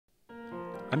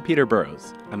I'm Peter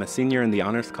Burroughs. I'm a senior in the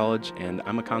Honors College, and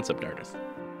I'm a concept artist.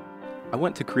 I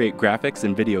want to create graphics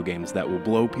and video games that will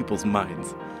blow people's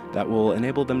minds, that will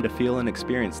enable them to feel and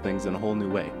experience things in a whole new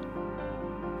way.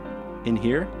 In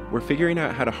here, we're figuring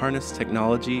out how to harness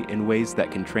technology in ways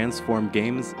that can transform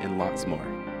games and lots more.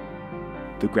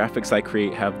 The graphics I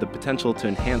create have the potential to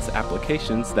enhance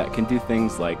applications that can do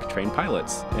things like train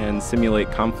pilots and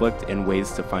simulate conflict in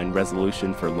ways to find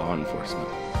resolution for law enforcement.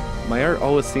 My art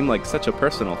always seemed like such a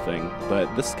personal thing,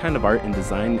 but this kind of art and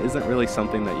design isn't really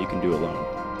something that you can do alone.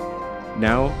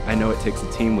 Now, I know it takes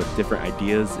a team with different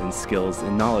ideas and skills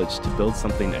and knowledge to build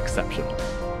something exceptional.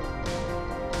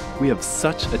 We have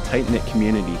such a tight-knit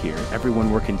community here,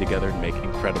 everyone working together to make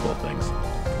incredible things.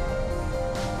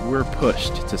 We're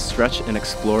pushed to stretch and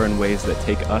explore in ways that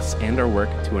take us and our work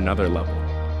to another level.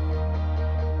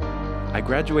 I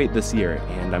graduate this year,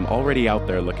 and I'm already out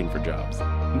there looking for jobs.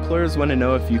 Employers want to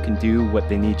know if you can do what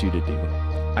they need you to do.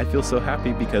 I feel so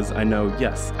happy because I know,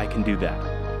 yes, I can do that,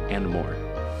 and more.